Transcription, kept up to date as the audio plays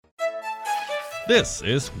This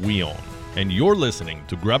is WION, and you're listening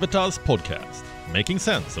to Gravitas podcast, making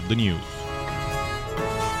sense of the news.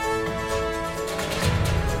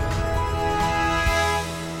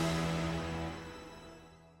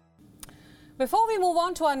 Before we move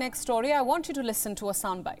on to our next story, I want you to listen to a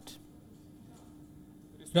soundbite.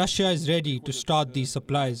 Russia is ready to start these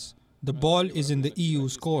supplies. The ball is in the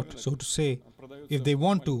EU's court, so to say. If they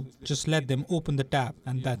want to, just let them open the tap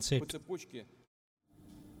and that's it.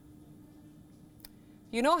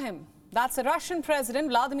 You know him. That's the Russian President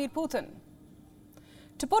Vladimir Putin.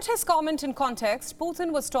 To put his comment in context,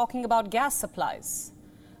 Putin was talking about gas supplies,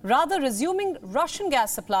 rather resuming Russian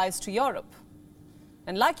gas supplies to Europe.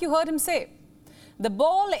 And like you heard him say, the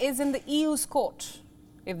ball is in the EU's court.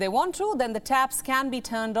 If they want to, then the taps can be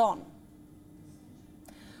turned on.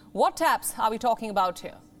 What taps are we talking about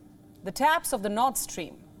here? The taps of the Nord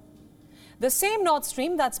Stream. The same Nord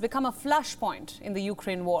Stream that's become a flashpoint in the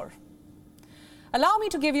Ukraine war. Allow me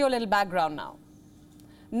to give you a little background now.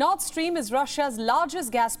 Nord Stream is Russia's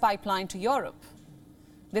largest gas pipeline to Europe.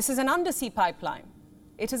 This is an undersea pipeline.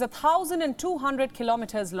 It is 1,200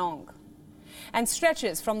 kilometers long and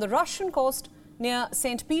stretches from the Russian coast near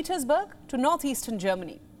St. Petersburg to northeastern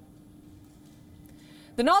Germany.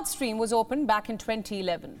 The Nord Stream was opened back in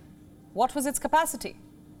 2011. What was its capacity?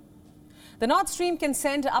 The Nord Stream can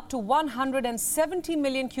send up to 170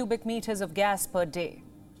 million cubic meters of gas per day.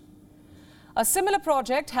 A similar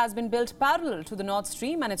project has been built parallel to the Nord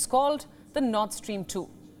Stream, and it's called the Nord Stream 2.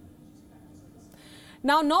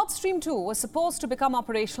 Now, Nord Stream 2 was supposed to become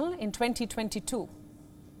operational in 2022.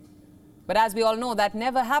 But as we all know, that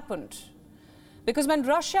never happened. Because when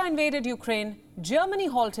Russia invaded Ukraine, Germany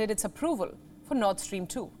halted its approval for Nord Stream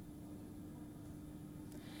 2.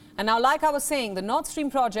 And now, like I was saying, the Nord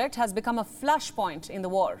Stream project has become a flashpoint in the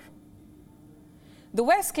war. The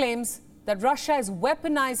West claims that Russia is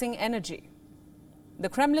weaponizing energy. The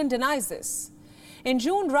Kremlin denies this. In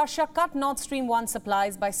June, Russia cut Nord Stream 1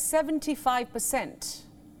 supplies by 75%.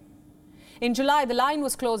 In July, the line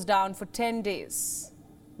was closed down for 10 days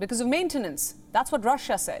because of maintenance. That's what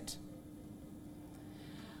Russia said.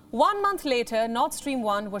 1 month later, Nord Stream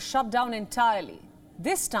 1 was shut down entirely.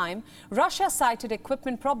 This time, Russia cited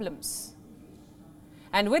equipment problems.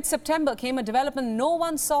 And with September came a development no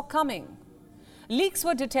one saw coming. Leaks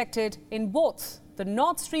were detected in both the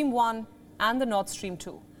Nord Stream 1 and the Nord Stream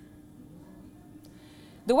 2.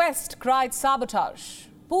 The West cried sabotage.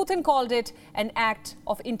 Putin called it an act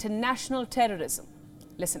of international terrorism.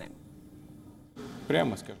 Listen in.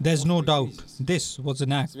 There's no doubt this was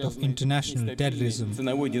an act of international terrorism.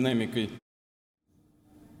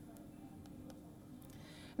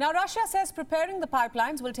 Now, Russia says preparing the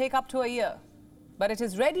pipelines will take up to a year, but it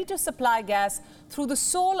is ready to supply gas through the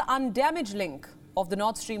sole undamaged link of the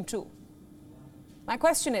Nord Stream 2. My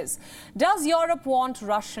question is, does Europe want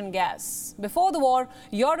Russian gas? Before the war,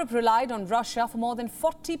 Europe relied on Russia for more than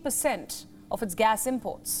 40% of its gas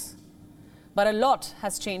imports. But a lot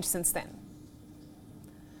has changed since then.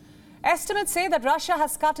 Estimates say that Russia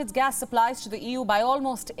has cut its gas supplies to the EU by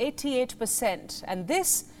almost 88%, and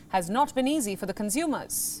this has not been easy for the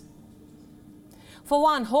consumers. For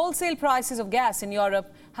one, wholesale prices of gas in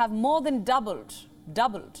Europe have more than doubled.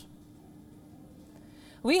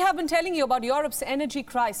 We have been telling you about Europe's energy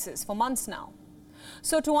crisis for months now.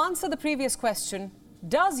 So to answer the previous question,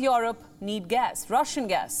 does Europe need gas, Russian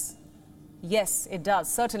gas? Yes, it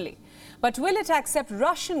does, certainly. But will it accept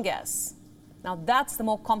Russian gas? Now that's the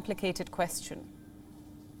more complicated question.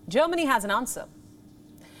 Germany has an answer.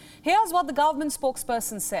 Here's what the government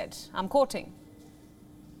spokesperson said. I'm quoting.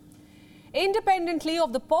 Independently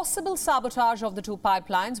of the possible sabotage of the two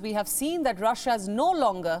pipelines, we have seen that Russia is no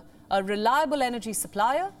longer a reliable energy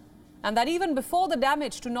supplier, and that even before the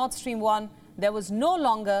damage to Nord Stream 1, there was no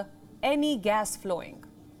longer any gas flowing.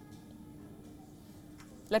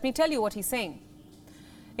 Let me tell you what he's saying.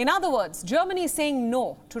 In other words, Germany is saying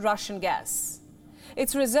no to Russian gas.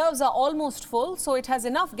 Its reserves are almost full, so it has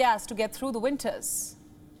enough gas to get through the winters.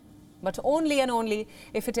 But only and only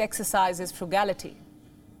if it exercises frugality.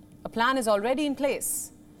 A plan is already in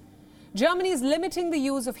place. Germany is limiting the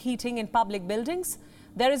use of heating in public buildings.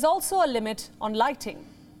 There is also a limit on lighting.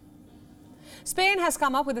 Spain has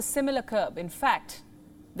come up with a similar curb. In fact,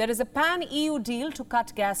 there is a pan-EU deal to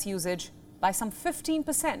cut gas usage by some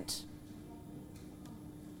 15%.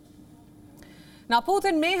 Now,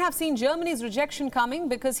 Putin may have seen Germany's rejection coming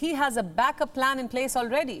because he has a backup plan in place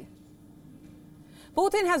already.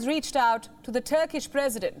 Putin has reached out to the Turkish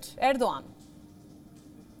president, Erdogan.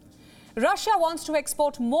 Russia wants to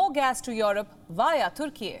export more gas to Europe via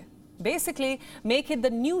Turkey, basically make it the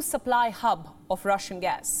new supply hub of Russian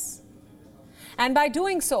gas. and by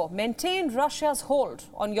doing so, maintained Russia's hold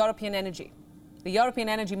on European energy, the European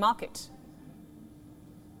energy market.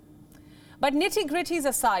 But nitty-gritties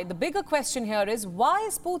aside, the bigger question here is, why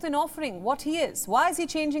is Putin offering what he is? Why is he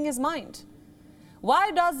changing his mind?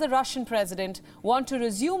 Why does the Russian president want to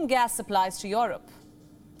resume gas supplies to Europe?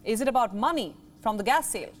 Is it about money from the gas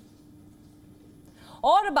sale?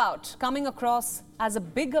 Or about coming across as a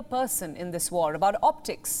bigger person in this war, about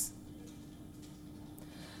optics?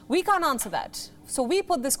 We can't answer that. So we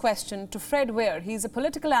put this question to Fred Weir. He's a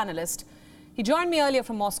political analyst. He joined me earlier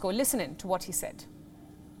from Moscow. Listen in to what he said.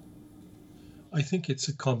 I think it's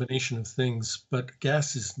a combination of things, but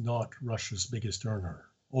gas is not Russia's biggest earner.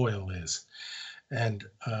 Oil is. And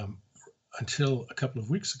until a couple of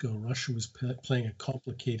weeks ago, Russia was playing a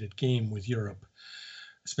complicated game with Europe,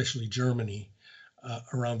 especially Germany,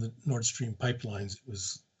 around the Nord Stream pipelines. It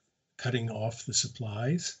was cutting off the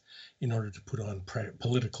supplies in order to put on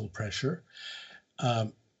political pressure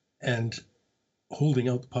and holding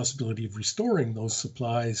out the possibility of restoring those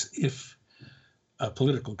supplies if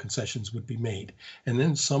political concessions would be made. And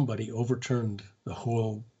then somebody overturned the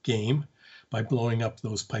whole game by blowing up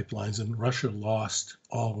those pipelines, and Russia lost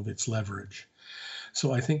all of its leverage.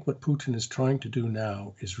 So I think what Putin is trying to do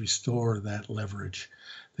now is restore that leverage,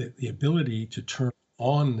 the ability to turn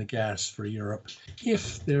on the gas for Europe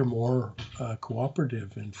if they're more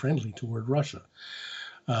cooperative and friendly toward Russia.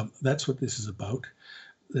 That's what this is about.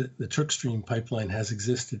 The Turk Stream pipeline has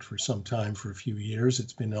existed for some time, for a few years.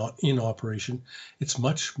 It's been in operation. It's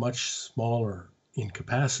much, much smaller in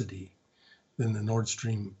capacity than the Nord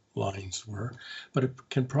Stream lines were, but it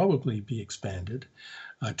can probably be expanded.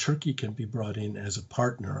 Turkey can be brought in as a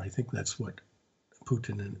partner. I think that's what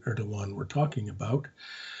Putin and Erdogan were talking about.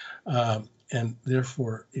 And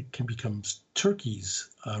therefore, it can become Turkey's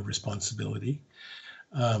responsibility.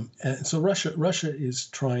 And so Russia is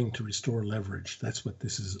trying to restore leverage. That's what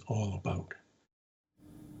this is all about.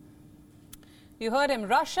 You heard him.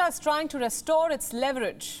 Russia is trying to restore its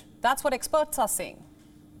leverage. That's what experts are saying.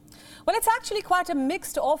 Well, it's actually quite a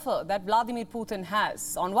mixed offer that Vladimir Putin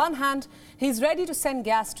has. On one hand, he's ready to send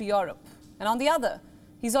gas to Europe. And on the other,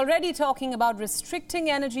 he's already talking about restricting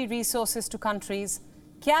energy resources to countries,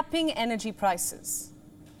 capping energy prices.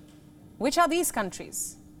 Which are these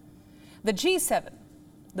countries? The G7.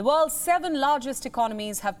 The world's 7 largest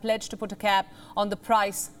economies have pledged to put a cap on the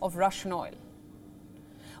price of Russian oil.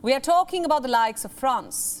 We are talking about the likes of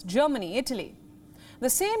France, Germany, Italy, the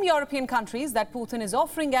same European countries that Putin is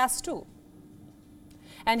offering gas to.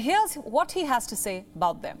 And here's what he has to say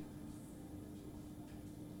about them.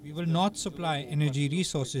 We will not supply energy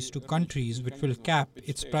resources to countries which will cap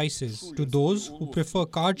its prices to those who prefer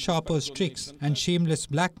card sharpers' tricks and shameless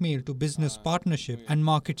blackmail to business partnership and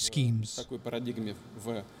market schemes.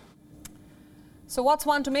 So what's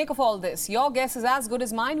one to make of all this? Your guess is as good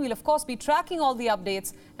as mine. We'll of course be tracking all the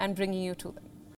updates and bringing you to them.